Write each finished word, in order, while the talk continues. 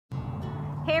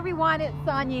Hey everyone, it's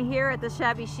Sonia here at the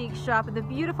Shabby Chic shop in the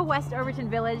beautiful West Overton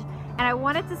Village, and I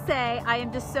wanted to say I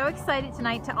am just so excited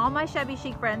tonight to all my Shabby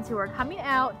Chic friends who are coming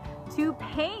out to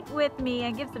paint with me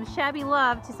and give some shabby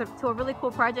love to a really cool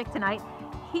project tonight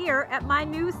here at my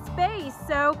new space.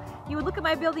 So you would look at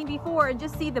my building before and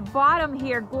just see the bottom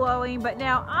here glowing, but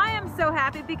now I am so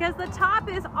happy because the top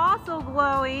is also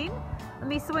glowing. Let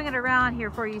me swing it around here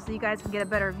for you so you guys can get a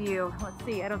better view. Let's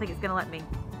see, I don't think it's gonna let me.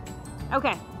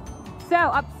 Okay. So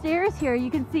upstairs here,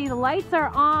 you can see the lights are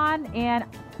on and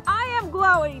I am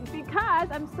glowing because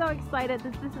I'm so excited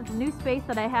that this is a new space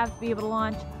that I have to be able to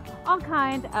launch all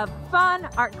kinds of fun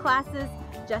art classes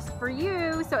just for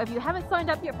you. So if you haven't signed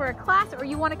up yet for a class or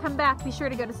you want to come back, be sure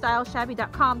to go to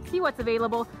styleshabby.com, see what's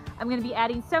available. I'm going to be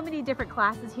adding so many different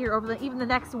classes here over even the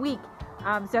next week.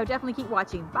 So definitely keep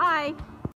watching. Bye.